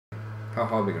How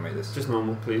hard are we gonna make this? Just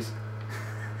normal, please.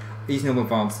 Easy, normal,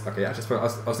 advanced. Okay, I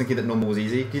was thinking that normal was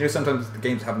easy. You know, sometimes the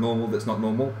games have normal that's not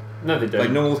normal. No, they don't.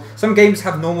 Like normal. Some games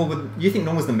have normal, but you think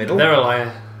normal's the middle. They're a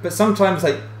liar. But sometimes,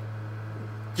 like,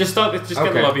 just start. Just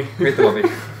get the lobby. Create the lobby.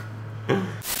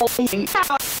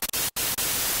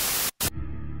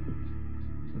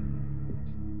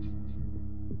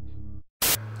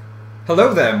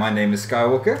 Hello there. My name is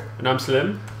Skywalker. And I'm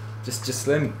Slim. Just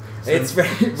Slim. It's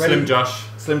very Slim Josh.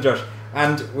 Slim Josh.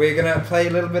 And we're gonna play a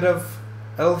little bit of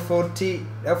Alpha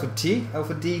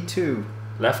D2.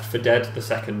 Left 4 Dead the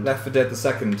Second. Left 4 Dead the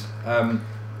Second.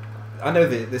 I know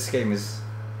that this game is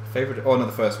favourite. Oh no,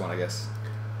 the first one, I guess.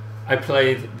 I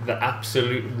played the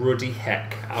absolute ruddy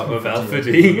heck out of Alpha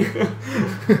D.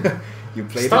 You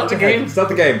played. Start the game. Start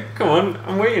the game. Come on,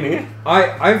 I'm waiting here.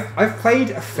 I've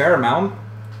played a fair amount,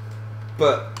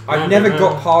 but I've never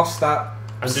got past that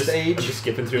stage. I'm just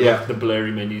skipping through like the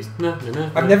blurry menus.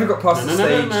 I've never got past the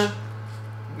stage.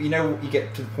 You know, you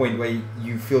get to the point where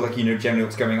you feel like you know generally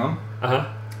what's going on.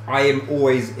 I am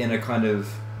always in a kind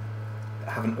of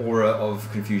have an aura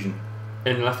of confusion.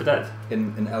 In Left 4 Dead?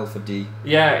 In Alpha D.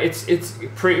 Yeah, it's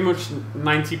pretty much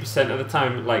 90% of the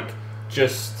time like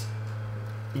just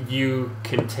you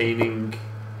containing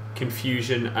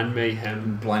confusion and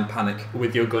mayhem, blind panic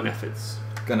with your gun efforts.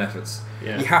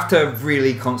 Yeah. You have to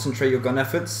really concentrate your gun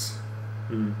efforts,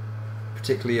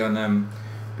 particularly on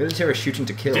military shooting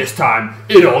to kill. This time,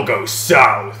 it all goes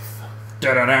south.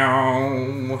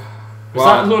 Da-da-down. Was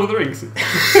that Lord of the Rings?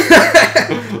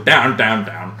 Down, down,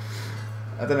 down.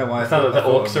 I don't know why. I thought that the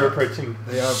orcs are approaching.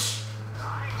 They are.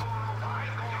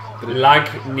 Lag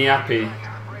Niapi.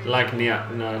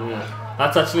 No.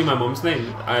 That's actually my mum's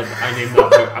name. I named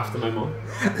that after my mum.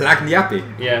 Lag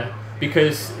Niapi? Yeah,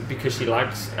 because she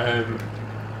lags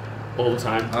all the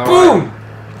time. All Boom!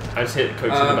 Right. I just hit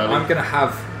Coach in the belly. I'm gonna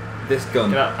have this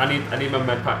gun. I need my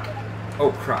med pack.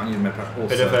 Oh crap! I need a med pack also.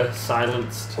 Bit of a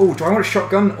silenced. Oh, do I want a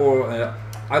shotgun or I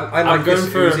like I'm going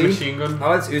this for Uzi. a machine gun.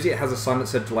 I like this Uzi. It has a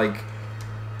silencer to like.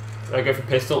 Do I go for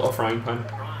pistol or frying pan?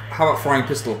 How about frying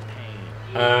pistol?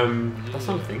 That's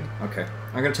not a thing. Okay,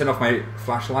 I'm gonna turn off my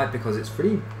flashlight because it's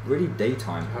really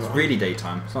daytime. It's really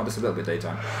daytime. It's not just a little bit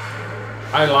daytime.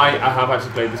 I lie. I have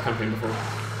actually played this campaign before.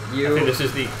 I think this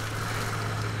is the.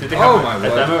 Did they have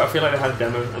a demo? I feel like they had a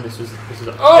demo, and this was a,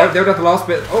 oh! They were at the last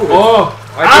bit. Oh!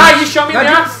 You shot me in the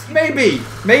ass.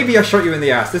 Maybe I shot you in the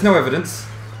ass. There's no evidence.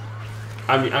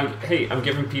 I'm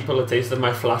giving people a taste of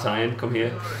my flat iron. Come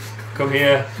here. Come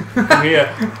here.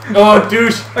 Oh,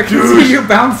 douche! I can see you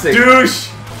bouncing. Douche!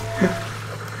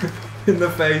 In the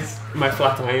face. My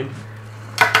flat iron.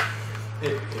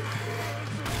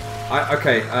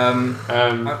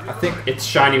 I think it's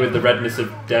shiny with the redness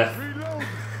of death.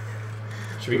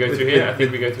 Should we go through here? I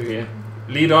think we go through here.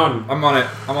 Lead on. I'm on it.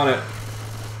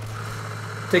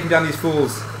 Taking down these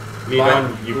fools. Lead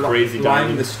on, you crazy diamond.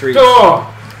 Line the streets. Oh!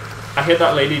 I hit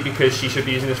that lady because she should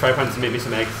be using this fry pan to make me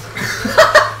some eggs.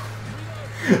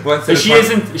 So she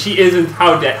isn't.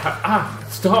 How dare?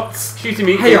 Stop shooting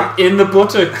me in the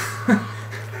buttocks.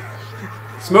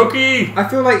 Smokey! I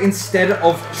feel like instead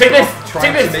of take this.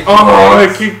 I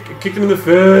kicked him in the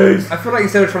face. I feel like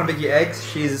instead of trying to make you eggs,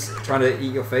 she's trying to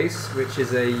eat your face, which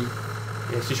is a.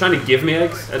 Yeah, she's trying to give me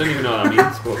eggs. I don't even know what that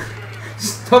means, but.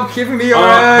 Stop giving me your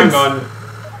eggs! Hang on.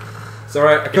 It's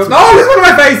alright. No, there's one in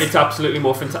my face! It's absolutely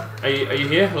more fantastic. Are you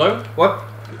here? Hello? What?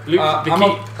 Luke,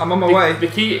 I'm on my way. The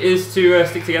key is to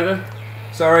stick together.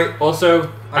 Sorry.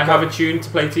 Also, I have a tune to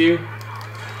play to you.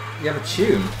 You have a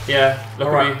tune? Yeah. Look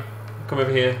at me. Come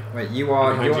over here. Wait,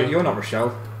 you're not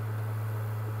Rochelle.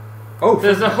 Oh.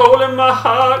 There's a hole in my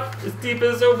heart as deep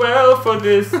as a well for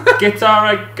this guitar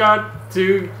I got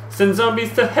to send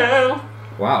zombies to hell.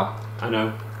 Wow. I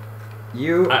know.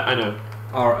 I know.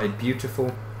 Are a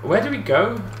beautiful. Where do we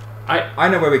go? I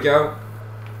know where we go.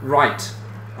 Right.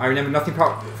 I remember nothing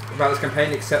about this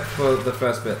campaign except for the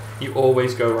first bit. You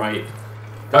always go right.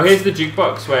 Oh, here's the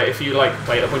jukebox where if you like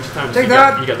play it a bunch of times, you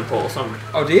get the Portal song.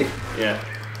 Oh, do you? Yeah.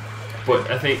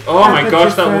 But I think, oh my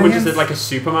gosh, that woman just did like a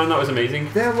Superman. That was amazing.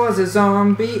 There was a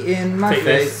zombie in my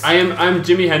face. I'm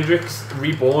Jimi Hendrix,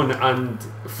 reborn and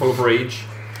full of rage.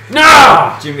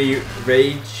 No! Jimmy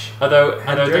Rage. Although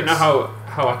I don't know how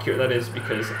accurate that is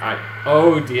because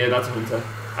oh dear, that's a hunter.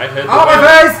 I heard. My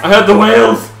face! I heard the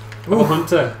wails of a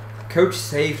hunter. Coach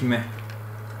saved me.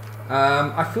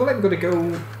 I feel like we're gonna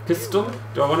go pistol.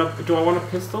 Do I want a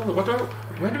pistol?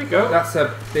 Where do we go? That's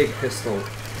a big pistol.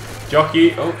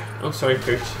 Jockey. Oh, sorry,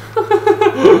 Coach.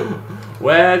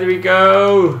 Where do we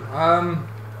go?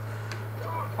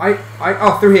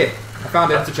 Through here. I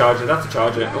found it. That's a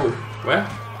charger. Oh, where?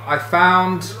 I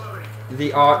found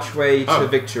the archway to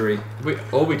victory.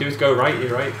 All we do is go right.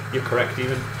 You're right. You're correct,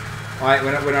 even. Right,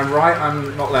 when I'm right,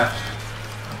 I'm not left.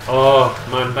 Oh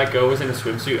man, that girl was in a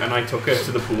swimsuit, and I took her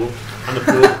to the pool. And the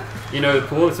pool, you know, the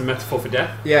pool is a metaphor for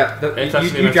death. Yeah,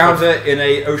 you drowned her in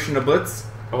a ocean of bullets.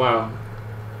 Oh wow.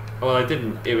 Well, I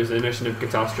didn't. It was an ocean of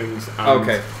guitar strings and,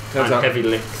 and heavy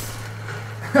licks.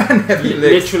 And heavy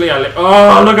licks. Literally,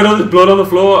 oh, look at all this blood on the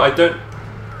floor. I don't.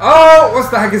 Oh, what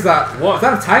the heck is that? What? Is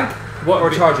that a tank? What? Or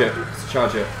a charger? It's a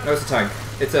charger. No, it's a tank.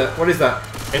 It's a. What is that?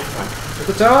 It's a tank. It's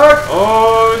a tank.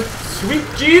 Oh, sweet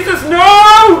Jesus,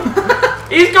 no!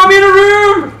 He's got me in a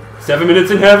room. 7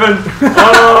 minutes in heaven.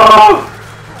 Oh!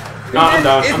 No, I'm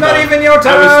down. It's not even your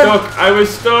turn. I was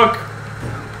stuck.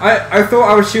 I thought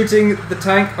I was shooting the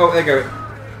tank. Oh, there you go.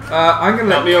 I'm going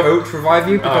to let Coach revive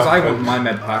you because I want my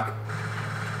med pack.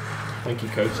 Thank you,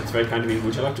 Coach. It's very kind of you.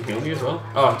 Would you like to heal me as well?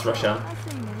 Oh, it's Rochelle.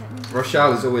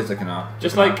 Rochelle is always looking out.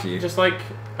 Just like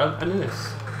a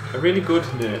nurse. A really good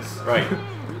nurse. Right.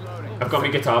 I've got my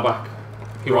guitar back.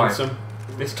 Who wants some?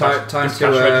 This cash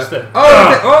register.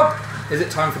 Oh, is it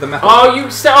time for the method? Oh, you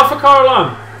set off a car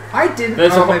alarm. I didn't.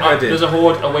 Maybe I did. There's a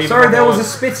horde away from Sorry, there was a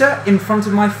spitter in front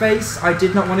of my face. I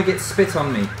did not want to get spit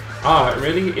on me. Ah,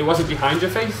 really? It wasn't behind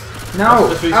your face? No.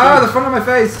 The front of my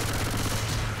face.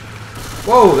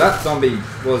 Whoa, that zombie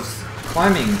was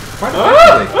climbing quite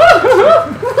effectively.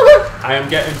 I am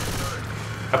getting...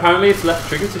 Apparently it's left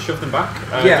trigger to shove them back.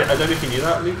 Yeah. I don't know if you knew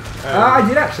that, Luke. I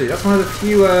did actually. That's one of the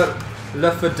few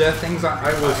left for death things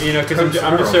I was... you know, because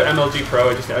I'm just so MLG pro,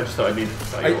 I just thought I needed to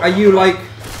say. Are you like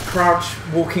crouch,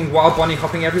 walking, wild bunny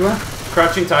hopping everywhere?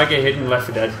 Crouching tiger, hidden, Left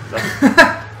 4 Dead.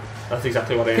 That's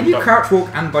exactly what I am. Can you crouch, walk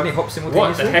and bunny hop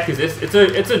simultaneously? What the heck is this?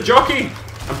 It's a jockey!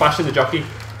 I'm bashing the jockey.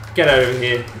 Get out of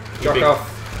here. Jock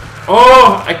off.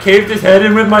 Oh! I caved his head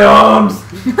in with my arms!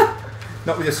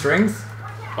 Not with your strings?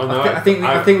 Oh no. I think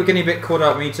we're getting a bit caught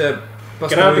up. We need to bust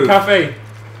Get out of the cafe.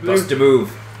 Bust a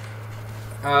move.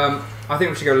 I think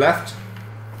we should go left.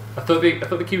 I thought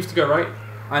the key was to go right.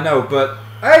 I know, but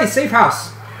hey, safe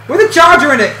house with a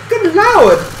charger in it. Good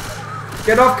lord!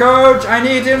 Get off, Coach. I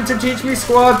need him to teach me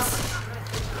squats.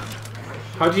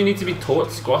 How do you need to be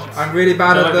taught squats? I'm really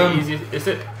bad at them. Is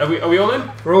it? Are we all in?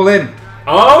 We're all in.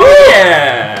 Oh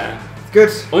yeah! Good.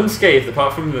 Unscathed,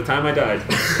 apart from the time I died.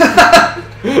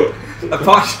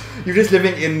 You're just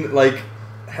living in like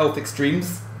health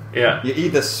extremes. Yeah. You're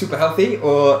either super healthy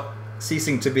or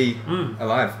ceasing to be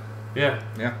alive. Yeah.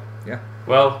 Yeah. Yeah.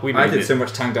 Well, I did so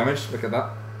much tank damage. Look at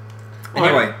that. Oh,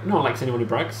 anyway, no one likes anyone who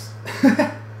brags.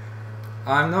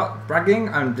 I'm not bragging.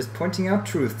 I'm just pointing out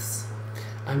truths.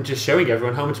 I'm just showing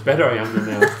everyone how much better I am than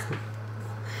they are.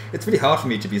 It's really hard for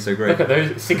me to be so great. Look at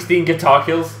those 16 guitar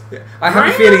kills. Yeah. I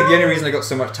have a feeling the only reason I got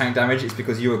so much tank damage is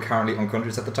because you were currently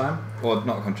unconscious at the time. Or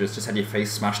not unconscious, just had your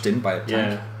face smashed in by a tank.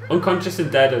 Yeah. Unconscious and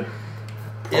dead are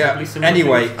probably similar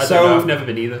anyway, things. I don't know, I've never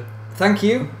been either. Thank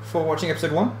you for watching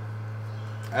episode 1.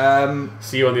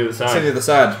 See you on the other side. See you on the other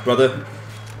side, brother.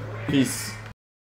 Peace.